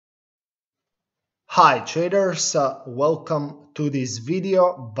Hi traders, welcome to this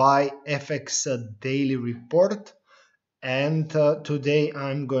video by FX Daily Report, and today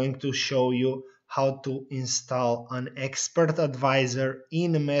I'm going to show you how to install an expert advisor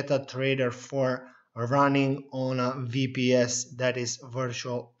in MetaTrader for running on a VPS, that is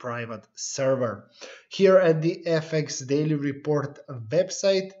virtual private server. Here at the FX Daily Report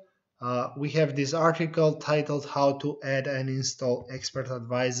website, we have this article titled How to Add and Install Expert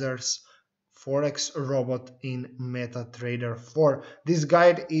Advisors Forex Robot in MetaTrader 4. This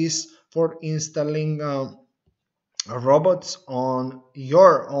guide is for installing robots on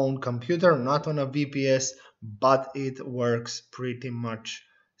your own computer, not on a VPS, but it works pretty much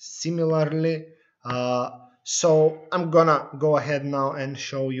similarly. So I'm gonna go ahead now and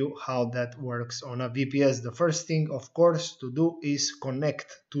show you how that works on a VPS. The first thing, of course, to do is connect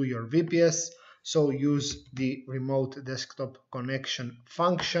to your VPS. So use the remote desktop connection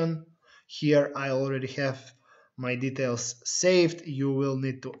function. Here I already have my details saved. You will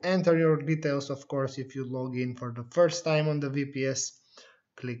need to enter your details, of course, if you log in for the first time on the VPS.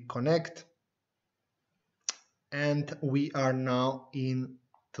 Click connect, and we are now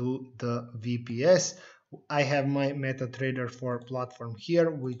into the VPS. I have my MetaTrader 4 platform here,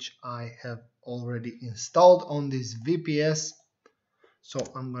 which I have already installed on this VPS. So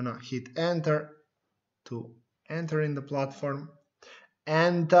I'm gonna hit enter to enter in the platform.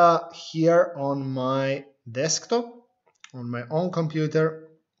 And here on my desktop, on my own computer,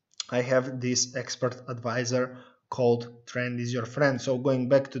 I have this expert advisor called Trend is Your Friend. So going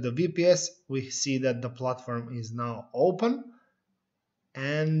back to the VPS, we see that the platform is now open,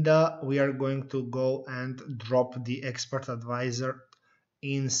 and we are going to go and drop the expert advisor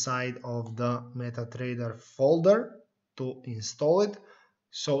inside of the MetaTrader folder to install it.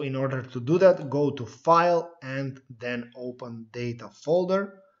 So in order to do that, go to File and then open Data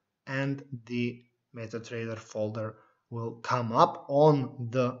folder, and the MetaTrader folder will come up on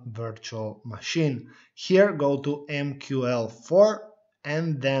the virtual machine. Here go to MQL4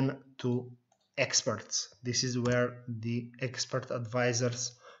 and then to Experts. This is where the expert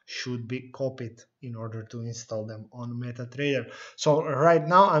advisors should be copied in order to install them on MetaTrader. So right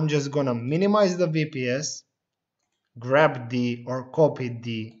now I'm just gonna minimize the VPS, grab the or copy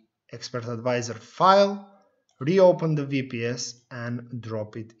the expert advisor file, reopen the VPS and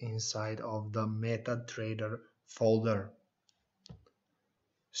drop it inside of the MetaTrader folder.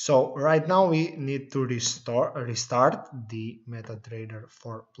 So right now we need to restart the MetaTrader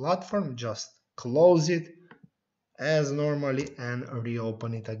 4 platform. Just close it as normally and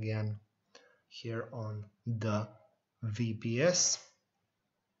reopen it again here on the VPS.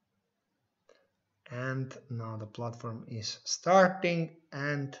 And now the platform is starting,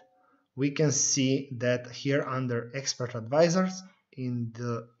 and we can see that here under expert advisors in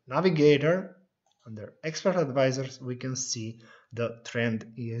the navigator under expert advisors we can see the Trend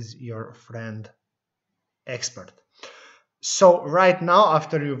is Your Friend expert. So right now,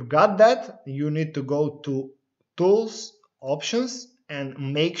 after you've got that, you need to go to tools, options, and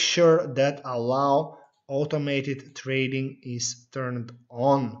make sure that allow automated trading is turned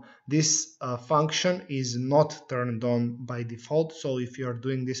on. This function is not turned on by default, so if you're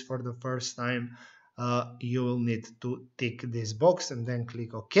doing this for the first time, you will need to tick this box and then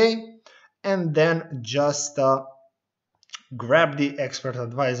click OK, and then just grab the expert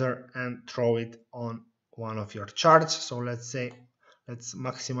advisor and throw it on one of your charts. So let's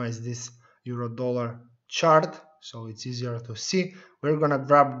maximize this euro dollar chart so it's easier to see. We're gonna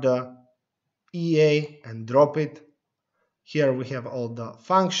grab the EA and drop it. Here we have all the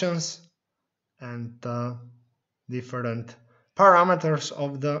functions and different parameters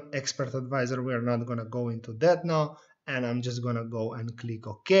of the expert advisor. We are not gonna go into that now, and I'm just gonna go and click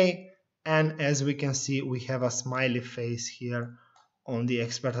OK. And as we can see, we have a smiley face here on the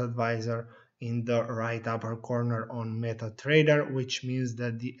expert advisor in the right upper corner on MetaTrader, which means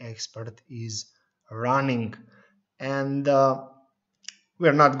that the expert is running. And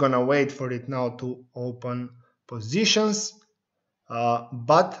we're not gonna wait for it now to open positions,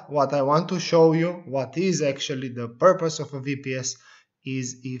 but what I want to show you, what is actually the purpose of a VPS,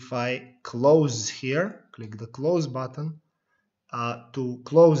 is if I close here, click the close button, to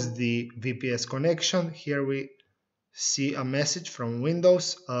close the VPS connection. Here we see a message from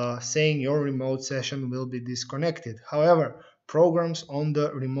Windows saying your remote session will be disconnected. However, programs on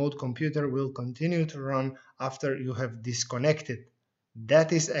the remote computer will continue to run after you have disconnected.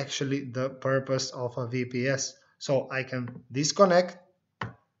 That is actually the purpose of a VPS. So I can disconnect,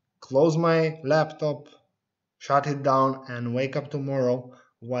 close my laptop, shut it down, and wake up tomorrow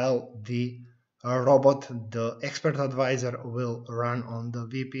while the robot, the expert advisor, will run on the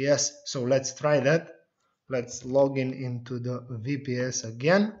VPS. So let's try that. Let's log in into the VPS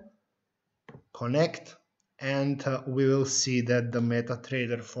again, connect, and we will see that the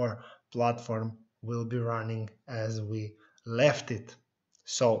MetaTrader 4 platform will be running as we left it.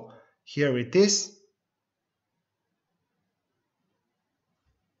 So here it is,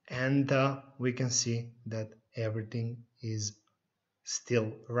 and we can see that everything is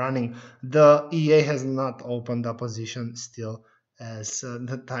still running. The EA has not opened a position still, as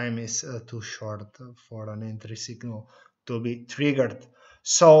the time is too short for an entry signal to be triggered.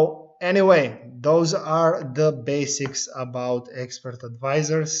 So anyway, those are the basics about expert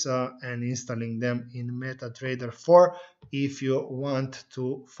advisors and installing them in MetaTrader 4. If you want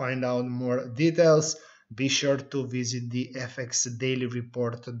to find out more details, be sure to visit the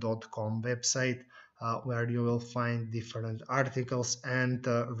FxDailyReport.com website, where you will find different articles and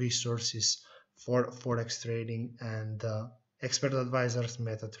resources for forex trading and expert advisors,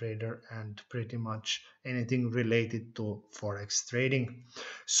 MetaTrader, and pretty much anything related to forex trading.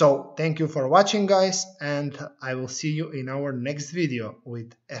 So thank you for watching, guys, and I will see you in our next video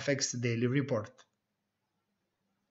with FX Daily Report.